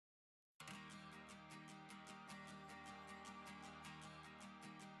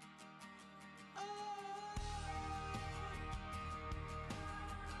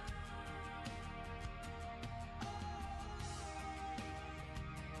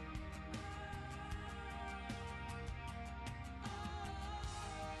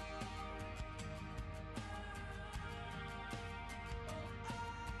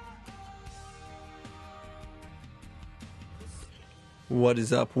What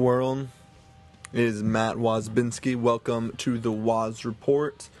is up, world? It is Matt Wozbinski. Welcome to the Woz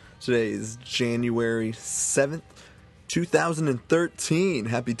Report. Today is January 7th, 2013.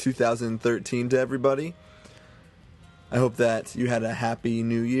 Happy 2013 to everybody. I hope that you had a happy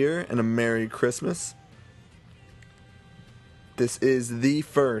new year and a Merry Christmas. This is the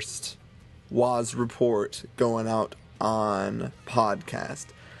first Woz Report going out on podcast.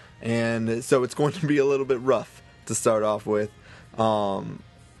 And so it's going to be a little bit rough to start off with.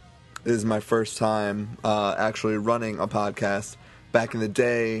 This is my first time actually running a podcast. Back in the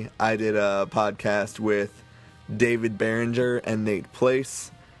day, I did a podcast with David Barringer and Nate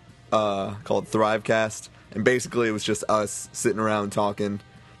Place called Thrivecast. And basically it was just us sitting around talking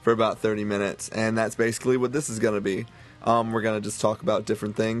for about 30 minutes. And that's basically what this is going to be. We're going to just talk about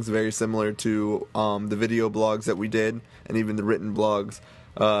different things, very similar to the video blogs that we did and even the written blogs.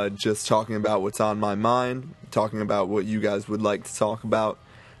 Just talking about what's on my mind, talking about what you guys would like to talk about,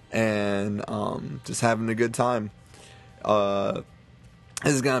 and just having a good time.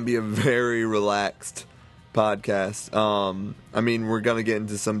 This is going to be a very relaxed podcast. I mean, we're going to get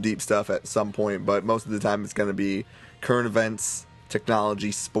into some deep stuff at some point, but most of the time it's going to be current events,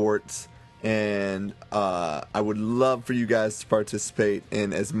 technology, sports, and I would love for you guys to participate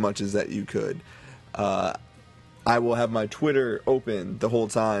in as much as that you could. I will have my Twitter open the whole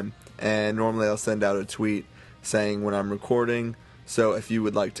time, and normally I'll send out a tweet saying when I'm recording. So if you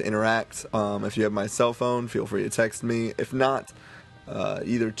would like to interact, if you have my cell phone, feel free to text me. If not,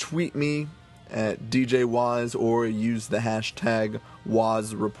 either tweet me at DJ Woz or use the hashtag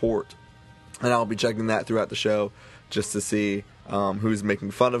WozReport. And I'll be checking that throughout the show just to see who's making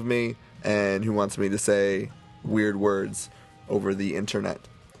fun of me and who wants me to say weird words over the internet.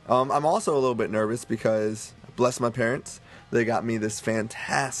 I'm also a little bit nervous because, bless my parents, they got me this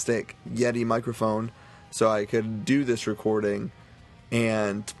fantastic Yeti microphone so I could do this recording,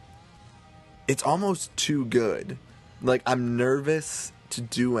 and it's almost too good. Like, I'm nervous to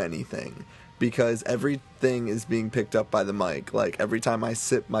do anything because everything is being picked up by the mic. Like, every time I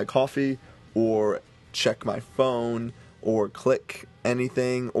sip my coffee or check my phone or click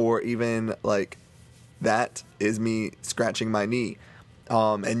anything, or even like that is me scratching my knee.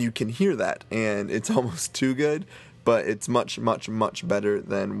 And you can hear that, and it's almost too good, but it's much, much, much better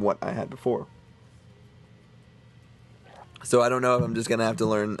than what I had before. So I don't know if I'm just going to have to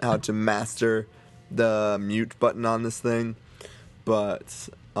learn how to master the mute button on this thing, but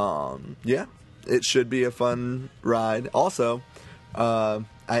yeah, it should be a fun ride. Also, I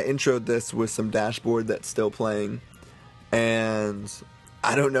introed this with some dashboard that's still playing, and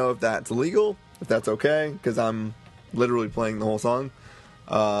I don't know if that's legal, if that's okay, because I'm literally playing the whole song.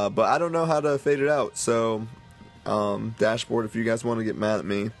 But I don't know how to fade it out, so dashboard, if you guys want to get mad at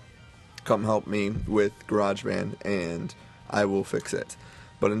me, come help me with GarageBand, and I will fix it.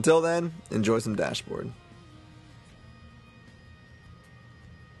 But until then, enjoy some dashboard.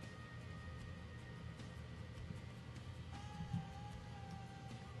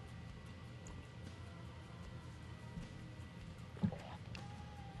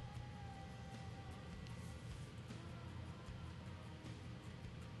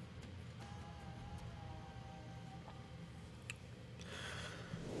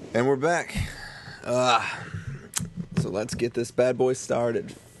 And we're back. So let's get this bad boy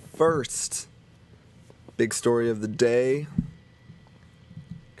started. First, big story of the day,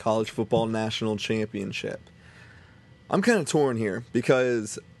 college football national championship. I'm kind of torn here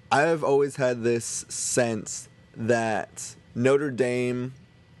because I've always had this sense that Notre Dame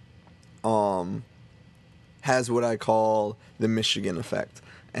has what I call the Michigan effect.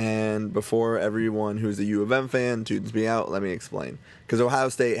 And before everyone who's a U of M fan tunes me out, let me explain. Because Ohio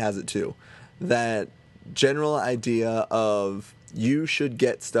State has it too. That general idea of you should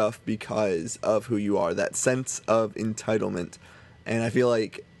get stuff because of who you are. That sense of entitlement. And I feel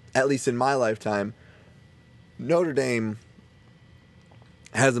like, at least in my lifetime, Notre Dame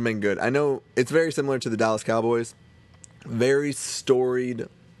hasn't been good. I know it's very similar to the Dallas Cowboys. Very storied,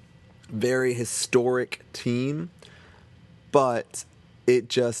 very historic team. But it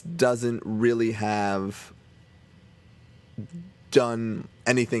just doesn't really have done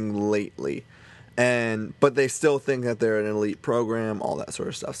anything lately. But they still think that they're an elite program, all that sort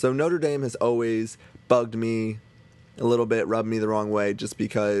of stuff. So Notre Dame has always bugged me a little bit, rubbed me the wrong way, just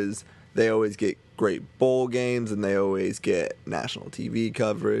because they always get great bowl games and they always get national TV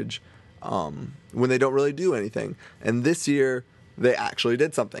coverage when they don't really do anything. And this year, they actually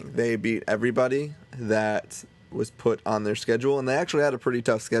did something. They beat everybody that was put on their schedule, and they actually had a pretty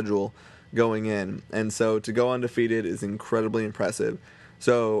tough schedule going in. And so to go undefeated is incredibly impressive.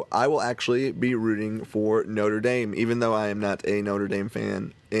 So I will actually be rooting for Notre Dame, even though I am not a Notre Dame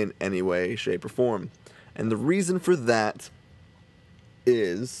fan in any way, shape, or form. And the reason for that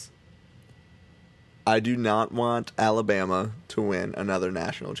is I do not want Alabama to win another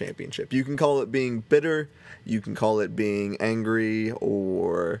national championship. You can call it being bitter, you can call it being angry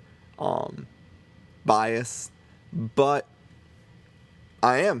or biased, but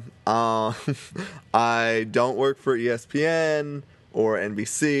I am. I don't work for ESPN or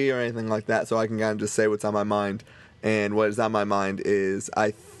NBC or anything like that, so I can kind of just say what's on my mind. And what is on my mind is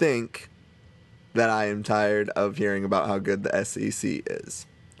I think that I am tired of hearing about how good the SEC is.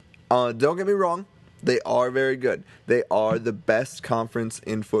 Don't get me wrong. They are very good. They are the best conference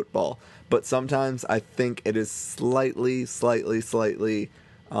in football. But sometimes I think it is slightly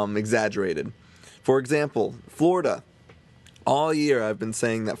exaggerated. For example, Florida. All year I've been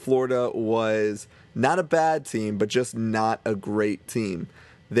saying that Florida was not a bad team, but just not a great team.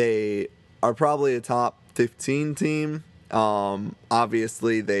 They are probably a top 15 team.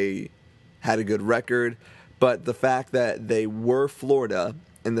 Obviously, they had a good record. But the fact that they were Florida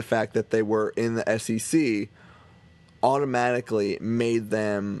and the fact that they were in the SEC automatically made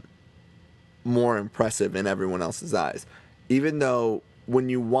them more impressive in everyone else's eyes. Even though when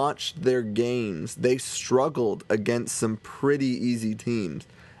you watched their games, they struggled against some pretty easy teams.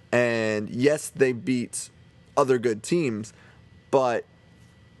 And yes, they beat other good teams, but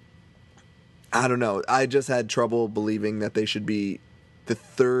I don't know. I just had trouble believing that they should be the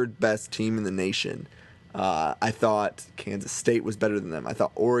third best team in the nation. I thought Kansas State was better than them. I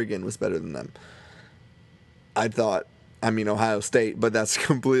thought Oregon was better than them. Ohio State, but that's a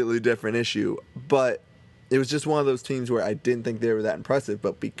completely different issue. But it was just one of those teams where I didn't think they were that impressive.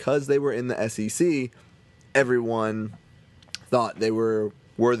 But because they were in the SEC, everyone thought they were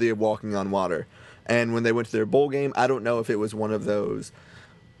worthy of walking on water. And when they went to their bowl game, I don't know if it was one of those,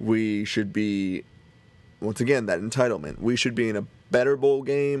 we should be, once again, that entitlement. We should be in a better bowl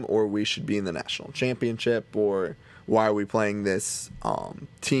game, or we should be in the national championship, or why are we playing this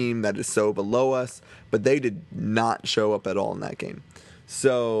team that is so below us? But they did not show up at all in that game.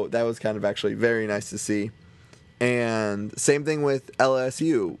 So that was kind of actually very nice to see. And same thing with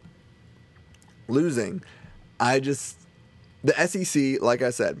LSU losing. The SEC, like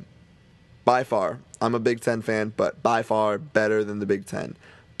I said, by far, I'm a Big Ten fan, but by far better than the Big Ten.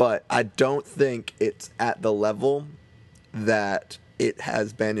 But I don't think it's at the level that it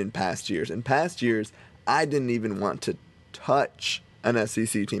has been in past years. In past years, I didn't even want to touch an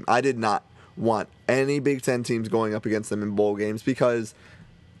SEC team. I did not want any Big Ten teams going up against them in bowl games because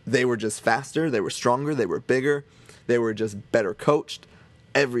they were just faster, they were stronger, they were bigger, they were just better coached,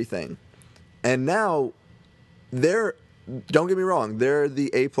 everything. And now, don't get me wrong, they're the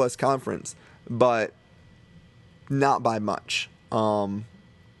A-plus conference, but not by much.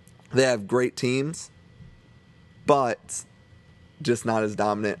 They have great teams, but just not as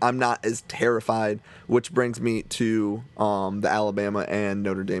dominant. I'm not as terrified, which brings me to the Alabama and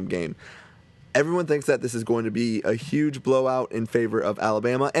Notre Dame game. Everyone thinks that this is going to be a huge blowout in favor of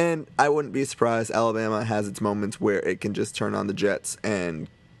Alabama, and I wouldn't be surprised. Alabama has its moments where it can just turn on the jets and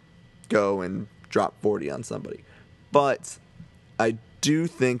go and drop 40 on somebody. But I do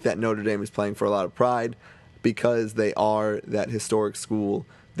think that Notre Dame is playing for a lot of pride because they are that historic school.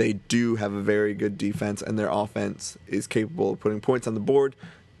 They do have a very good defense, and their offense is capable of putting points on the board.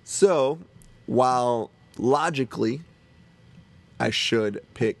 So, while logically I should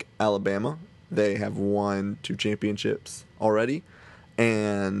pick Alabama, they have won 2 championships already,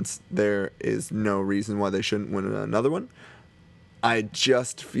 and there is no reason why they shouldn't win another one. I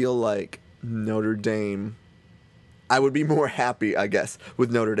just feel like Notre Dame, I would be more happy, I guess,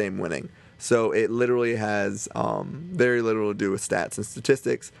 with Notre Dame winning. So it literally has very little to do with stats and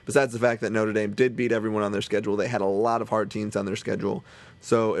statistics, besides the fact that Notre Dame did beat everyone on their schedule. They had a lot of hard teams on their schedule,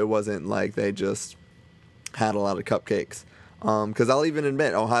 so it wasn't like they just had a lot of cupcakes. Because I'll even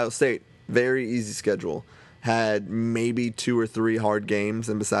admit, Ohio State, very easy schedule, had maybe 2 or 3 hard games,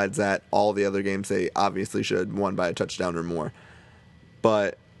 and besides that, all the other games they obviously should have won by a touchdown or more.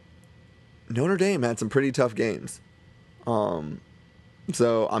 But Notre Dame had some pretty tough games.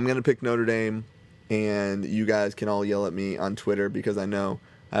 So I'm going to pick Notre Dame, and you guys can all yell at me on Twitter because I know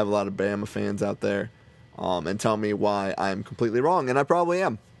I have a lot of Bama fans out there, and tell me why I'm completely wrong, and I probably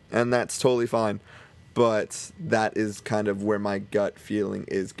am, and that's totally fine. But that is kind of where my gut feeling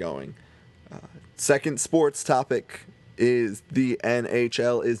is going. Second sports topic is the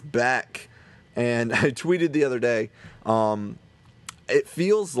NHL is back, and I tweeted the other day, it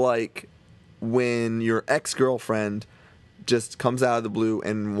feels like when your ex-girlfriend just comes out of the blue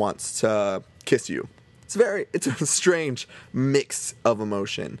and wants to kiss you. it's a strange mix of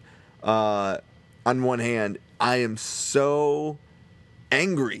emotion. On one hand, I am so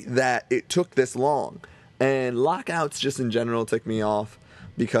angry that it took this long, and lockouts just in general tick me off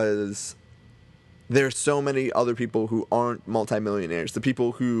because there's so many other people who aren't multimillionaires, the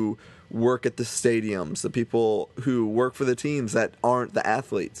people who work at the stadiums, the people who work for the teams that aren't the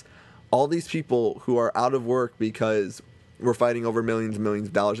athletes, all these people who are out of work because we're fighting over millions and millions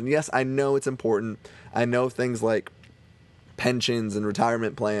of dollars. And yes, I know it's important. I know things like pensions and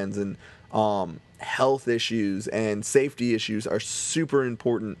retirement plans and health issues and safety issues are super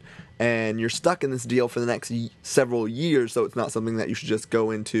important, and you're stuck in this deal for the next several years, so it's not something that you should just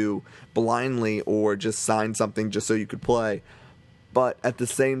go into blindly or just sign something just so you could play. But at the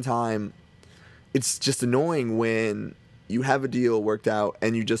same time, it's just annoying when you have a deal worked out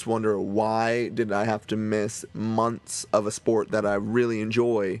and you just wonder, why did I have to miss months of a sport that I really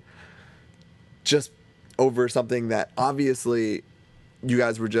enjoy just over something that obviously you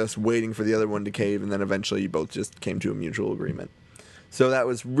guys were just waiting for the other one to cave, and then eventually you both just came to a mutual agreement. So that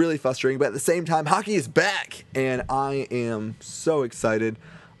was really frustrating, but at the same time, hockey is back, and I am so excited.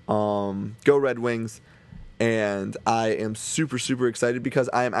 Go Red Wings. And I am super, super excited because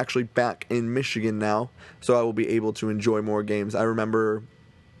I am actually back in Michigan now, so I will be able to enjoy more games. I remember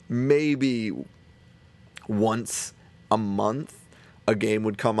maybe once a month a game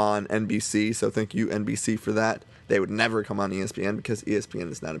would come on NBC, so thank you, NBC, for that. They would never come on ESPN because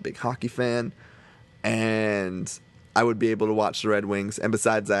ESPN is not a big hockey fan, and I would be able to watch the Red Wings, and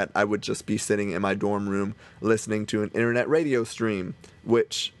besides that, I would just be sitting in my dorm room listening to an internet radio stream,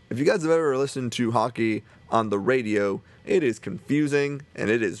 which, if you guys have ever listened to hockey on the radio, it is confusing, and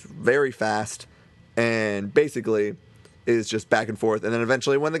it is very fast, and basically it is just back and forth, and then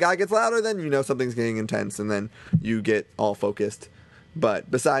eventually when the guy gets louder, then you know something's getting intense, and then you get all focused. But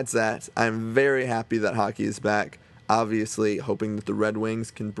besides that, I'm very happy that hockey is back, obviously hoping that the Red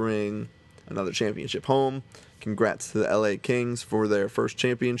Wings can bring another championship home. Congrats to the LA Kings for their first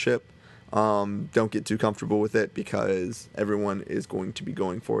championship. Don't get too comfortable with it because everyone is going to be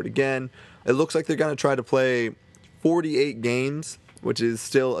going for it again. It looks like they're going to try to play 48 games, which is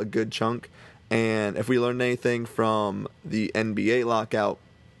still a good chunk. And if we learned anything from the NBA lockout,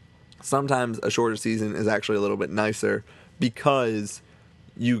 sometimes a shorter season is actually a little bit nicer because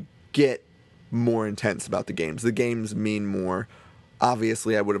you get more intense about the games. The games mean more.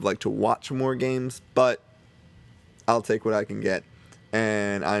 Obviously, I would have liked to watch more games, but I'll take what I can get.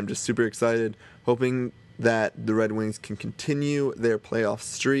 And I'm just super excited, hoping that the Red Wings can continue their playoff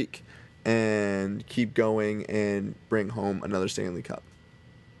streak and keep going and bring home another Stanley Cup.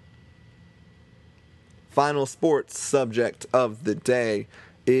 Final sports subject of the day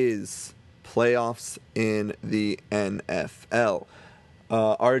is playoffs in the NFL.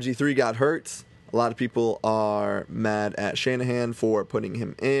 RG3 got hurt. A lot of people are mad at Shanahan for putting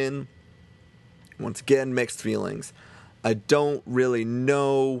him in. Once again, mixed feelings. I don't really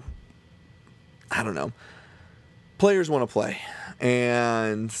know. I don't know. Players want to play.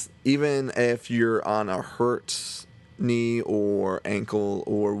 And even if you're on a hurt knee or ankle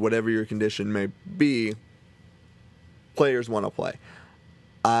or whatever your condition may be, players want to play.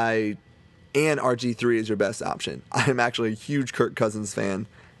 And RG3 is your best option. I'm actually a huge Kirk Cousins fan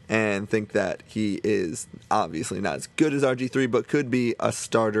and think that he is obviously not as good as RG3, but could be a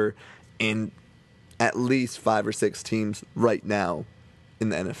starter in at least 5 or 6 teams right now in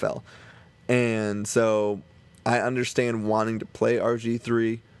the NFL. And so I understand wanting to play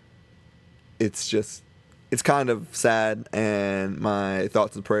RG3. It's kind of sad, and my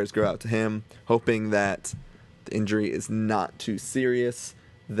thoughts and prayers go out to him, hoping that the injury is not too serious,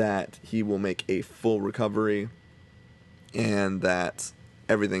 that he will make a full recovery, and that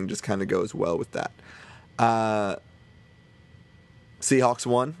everything just kind of goes well with that. Seahawks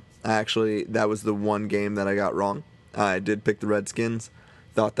won. Actually, that was the one game that I got wrong. I did pick the Redskins.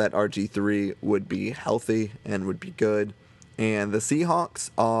 Thought that RG3 would be healthy and would be good. And the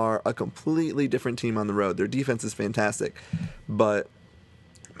Seahawks are a completely different team on the road. Their defense is fantastic. But,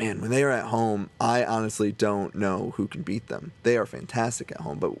 man, when they are at home, I honestly don't know who can beat them. They are fantastic at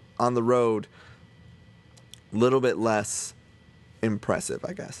home. But on the road, a little bit less impressive,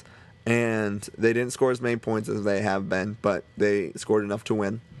 I guess. And they didn't score as many points as they have been, but they scored enough to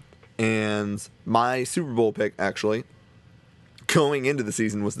win. And my Super Bowl pick, actually, going into the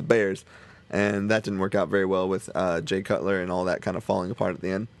season was the Bears. And that didn't work out very well with Jay Cutler and all that kind of falling apart at the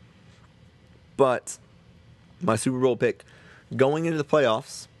end. But my Super Bowl pick going into the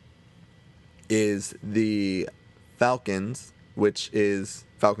playoffs is the Falcons,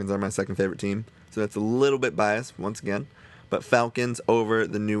 Falcons are my second favorite team. So that's a little bit biased once again. But Falcons over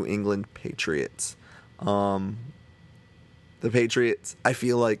the New England Patriots. The Patriots, I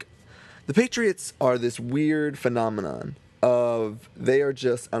feel like the Patriots are this weird phenomenon of they are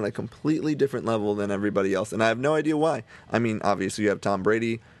just on a completely different level than everybody else, and I have no idea why. I mean, obviously you have Tom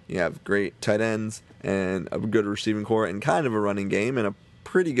Brady, you have great tight ends, and a good receiving core, and kind of a running game, and a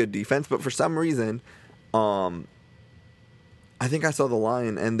pretty good defense, but for some reason, I think I saw the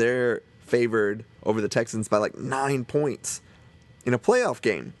line, and they're favored over the Texans by like 9 points in a playoff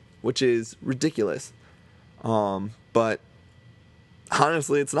game, which is ridiculous. But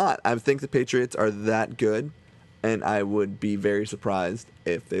honestly, it's not. I think the Patriots are that good, and I would be very surprised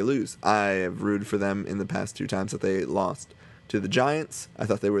if they lose. I have rooted for them in the past 2 times that they lost to the Giants. I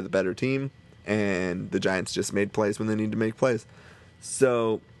thought they were the better team, and the Giants just made plays when they need to make plays.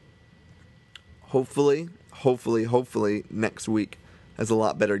 So hopefully next week has a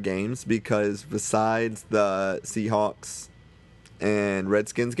lot better games, because besides the Seahawks and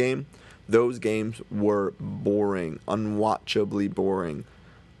Redskins game, those games were boring, unwatchably boring.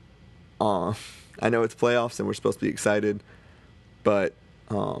 I know it's playoffs and we're supposed to be excited, but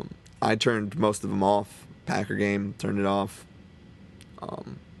I turned most of them off. Packer game, turned it off.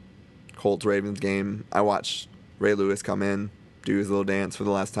 Colts-Ravens game, I watched Ray Lewis come in, do his little dance for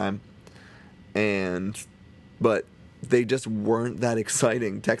the last time. But they just weren't that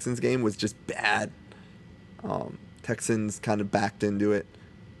exciting. Texans game was just bad. Texans kind of backed into it.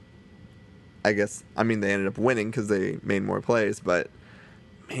 I guess, I mean, they ended up winning because they made more plays, but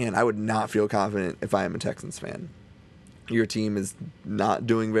man, I would not feel confident if I am a Texans fan. Your team is not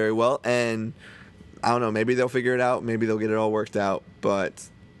doing very well, and I don't know, maybe they'll figure it out, maybe they'll get it all worked out, but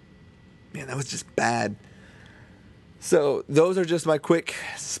man, that was just bad. So those are just my quick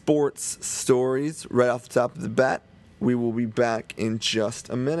sports stories right off the top of the bat. We will be back in just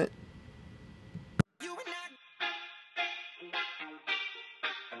a minute.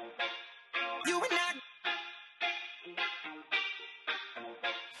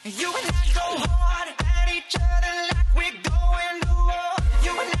 You and I go hard at each other like we're going to war.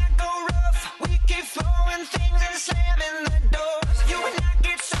 You and I go rough, we keep throwing things and slamming the doors. You and I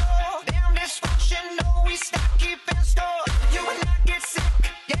get so damn dysfunctional, we stop keeping score. You and I get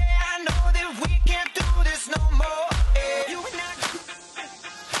sick, yeah, I know that we can't do this no more. Yeah. You and I.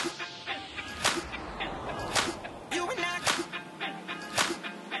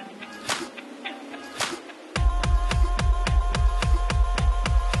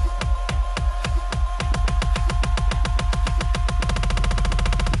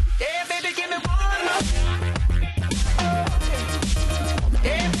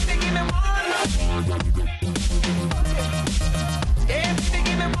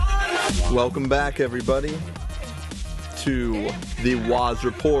 Welcome back, everybody, to the Waz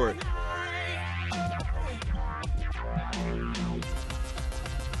Report.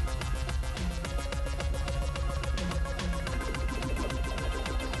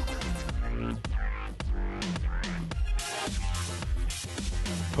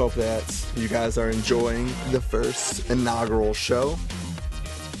 Hope that you guys are enjoying the first inaugural show.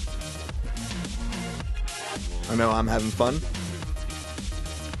 I know I'm having fun.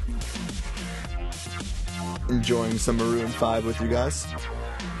 Enjoying some Maroon 5 with you guys.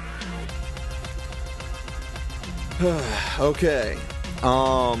 Okay.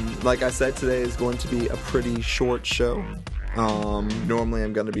 Like I said, today is going to be a pretty short show. Normally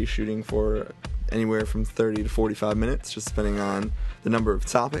I'm going to be shooting for anywhere from 30 to 45 minutes, just depending on the number of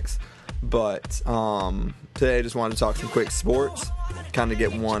topics. But today I just wanted to talk some quick sports, kind of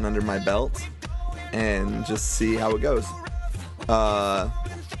get one under my belt, and just see how it goes.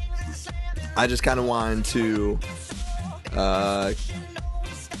 I just kind of wanted to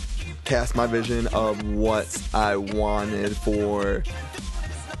cast my vision of what I wanted for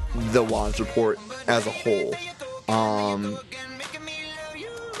the Waz Report as a whole.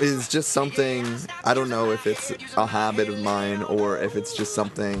 It's just something, I don't know if it's a habit of mine or if it's just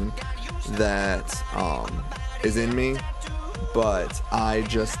something that is in me, but I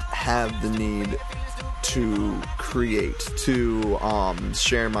just have the need to create, to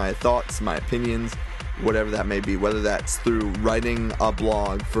share my thoughts, my opinions, whatever that may be, whether that's through writing a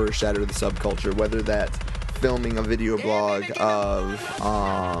blog for Shatter the Subculture, whether that's filming a video blog of,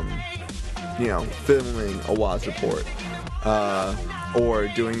 filming a Waz Report, or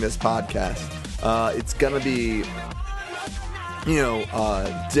doing this podcast. It's gonna be,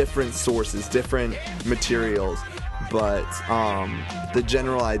 different sources, different materials, but the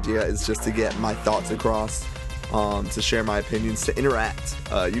general idea is just to get my thoughts across, to share my opinions, to interact.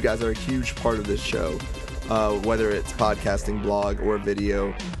 You guys are a huge part of this show, whether it's podcasting, blog, or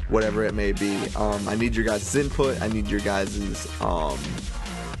video, whatever it may be. I need your guys' input. I need your guys'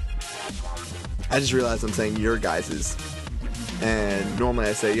 I just realized I'm saying your guys's, and normally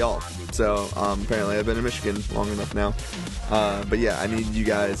I say y'all. So apparently I've been in Michigan long enough now. But yeah, I need you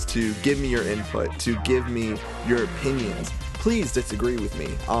guys to give me your input, to give me your opinions. Please disagree with me.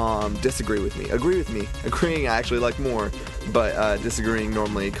 Disagree with me. Agree with me. Agreeing I actually like more, but disagreeing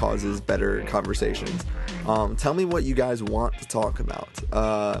normally causes better conversations. Tell me what you guys want to talk about.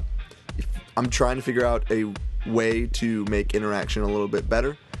 I'm trying to figure out a way to make interaction a little bit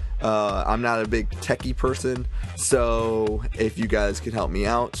better. I'm not a big techie person, so if you guys could help me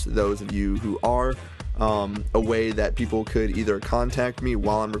out, those of you who are, a way that people could either contact me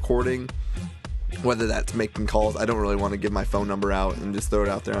while I'm recording, whether that's making calls. I don't really want to give my phone number out and just throw it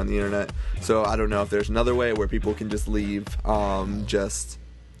out there on the internet, so I don't know if there's another way where people can just leave just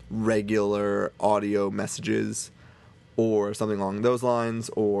regular audio messages or something along those lines,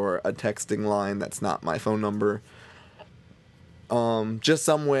 or a texting line that's not my phone number. Just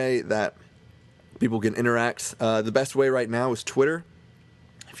some way that people can interact. The best way right now is Twitter.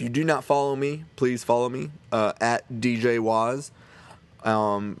 If you do not follow me, please follow me at DJ Waz.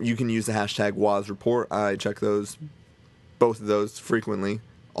 You can use the hashtag WazReport. I check both of those frequently,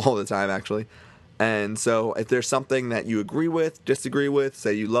 all the time actually. And so if there's something that you agree with, disagree with,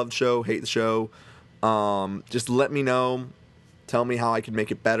 say you love the show, hate the show, just let me know. Tell me how I can make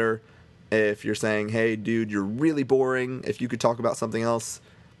it better. If you're saying, hey, dude, you're really boring, if you could talk about something else,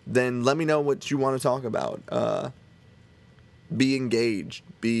 then let me know what you want to talk about. Be engaged.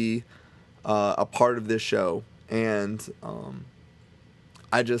 Be a part of this show. And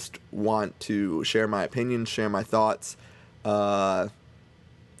I just want to share my opinions, share my thoughts.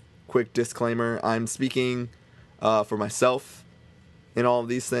 Quick disclaimer, I'm speaking for myself in all of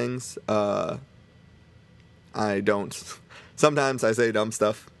these things. Sometimes I say dumb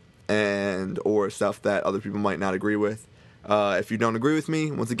stuff. Or stuff that other people might not agree with. If you don't agree with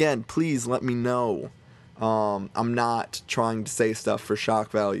me, once again, please let me know. I'm not trying to say stuff for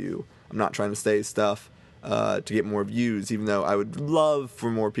shock value. I'm not trying to say stuff to get more views, even though I would love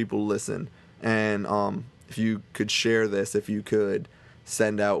for more people to listen. And if you could share this, if you could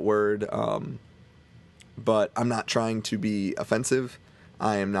send out word. But I'm not trying to be offensive.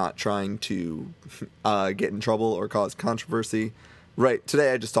 I am not trying to get in trouble or cause controversy. Right,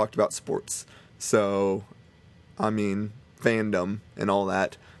 today I just talked about sports, so, I mean, fandom and all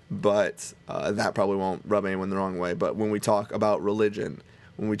that, but that probably won't rub anyone the wrong way. But when we talk about religion,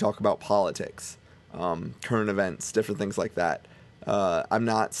 when we talk about politics, current events, different things like that, I'm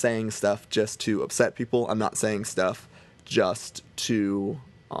not saying stuff just to upset people. I'm not saying stuff just to,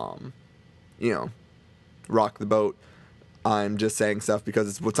 rock the boat. I'm just saying stuff because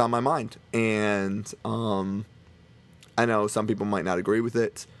it's what's on my mind, and, I know some people might not agree with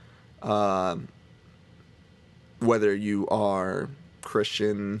it, whether you are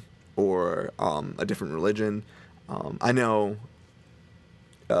Christian or a different religion. I know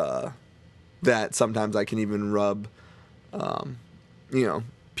that sometimes I can even rub,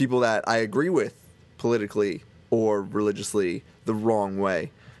 people that I agree with politically or religiously the wrong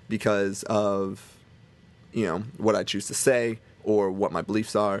way because of, what I choose to say or what my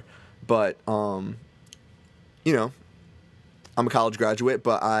beliefs are. But, I'm a college graduate,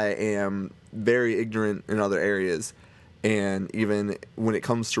 but I am very ignorant in other areas. And even when it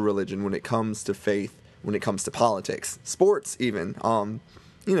comes to religion, when it comes to faith, when it comes to politics, sports even,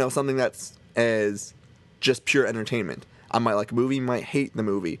 something that's as just pure entertainment. I might like a movie, might hate the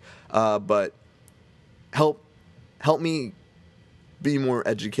movie, but help me be more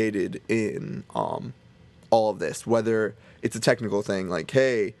educated in all of this, whether it's a technical thing like,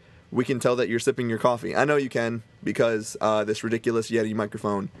 hey, we can tell that you're sipping your coffee. I know you can, because this ridiculous Yeti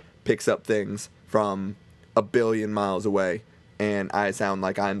microphone picks up things from 1 billion miles away, and I sound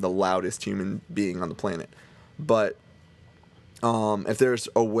like I'm the loudest human being on the planet. But if there's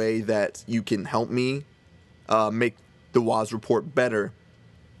a way that you can help me make the Waz Report better,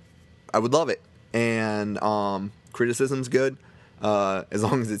 I would love it. And criticism's good, as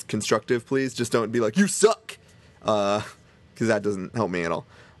long as it's constructive, please. Just don't be like, you suck, because that doesn't help me at all.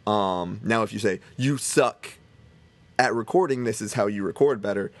 Now if you say, you suck at recording, this is how you record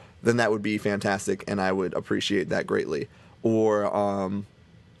better, then that would be fantastic, and I would appreciate that greatly. Or,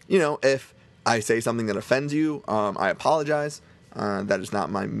 if I say something that offends you, I apologize. That is not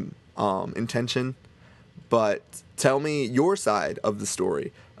my intention. But tell me your side of the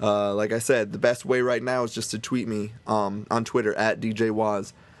story. Like I said, the best way right now is just to tweet me on Twitter at DJ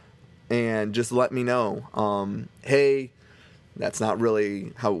Waz, and just let me know, hey, that's not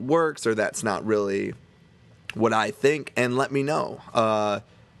really how it works, or that's not really what I think, and let me know.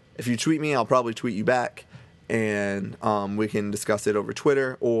 If you tweet me, I'll probably tweet you back, and we can discuss it over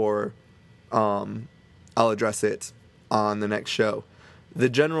Twitter, or I'll address it on the next show. The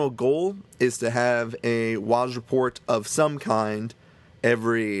general goal is to have a Woz report of some kind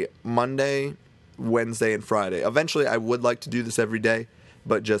every Monday, Wednesday, and Friday. Eventually, I would like to do this every day,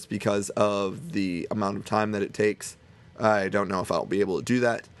 but just because of the amount of time that it takes, I don't know if I'll be able to do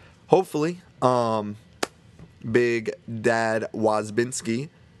that. Hopefully, Big Dad Wozbinski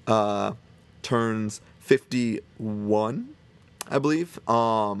turns 51, I believe,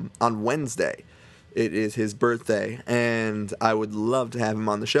 on Wednesday. It is his birthday, and I would love to have him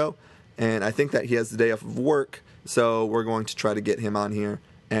on the show. And I think that he has the day off of work, so we're going to try to get him on here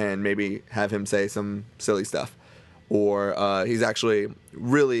and maybe have him say some silly stuff. Or he's actually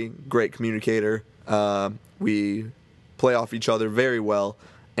really great communicator. We play off each other very well,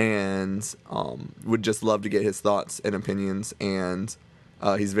 and would just love to get his thoughts and opinions. And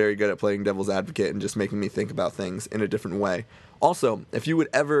he's very good at playing devil's advocate and just making me think about things in a different way. Also, if you would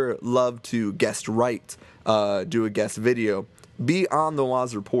ever love to guest write, do a guest video, be on the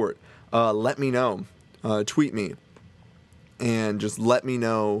Woz Report, let me know. Tweet me. And just let me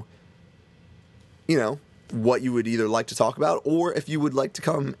know, what you would either like to talk about, or if you would like to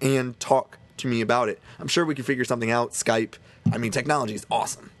come and talk to me about it. I'm sure we could figure something out. Skype. I mean, technology is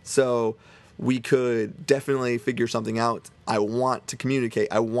awesome. So we could definitely figure something out. I want to communicate.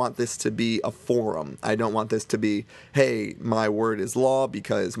 I want this to be a forum. I don't want this to be, hey, my word is law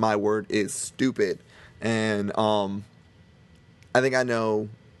because my word is stupid. And I think I know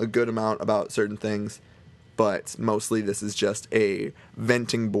a good amount about certain things, but mostly this is just a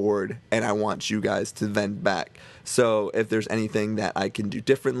venting board, and I want you guys to vent back. So if there's anything that I can do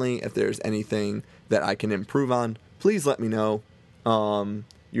differently, if there's anything that I can improve on, please let me know.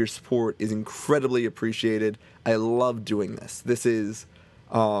 Your support is incredibly appreciated. I love doing this. This is,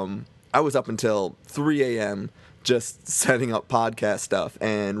 I was up until 3 a.m. just setting up podcast stuff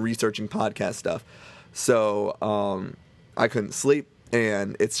and researching podcast stuff. So I couldn't sleep,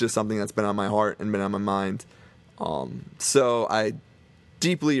 and it's just something that's been on my heart and been on my mind. So I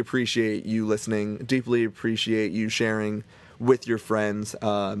deeply appreciate you listening, deeply appreciate you sharing with your friends,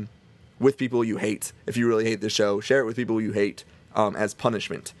 with people you hate. If you really hate the show, share it with people you hate. As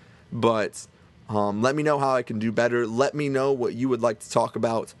punishment. But let me know how I can do better. Let me know what you would like to talk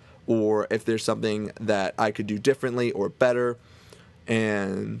about, or if there's something that I could do differently or better.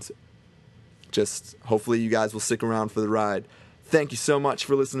 And just hopefully you guys will stick around for the ride. Thank you so much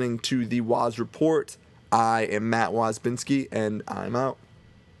for listening to the Woz Report. I am Matt Wozbinski, and I'm out.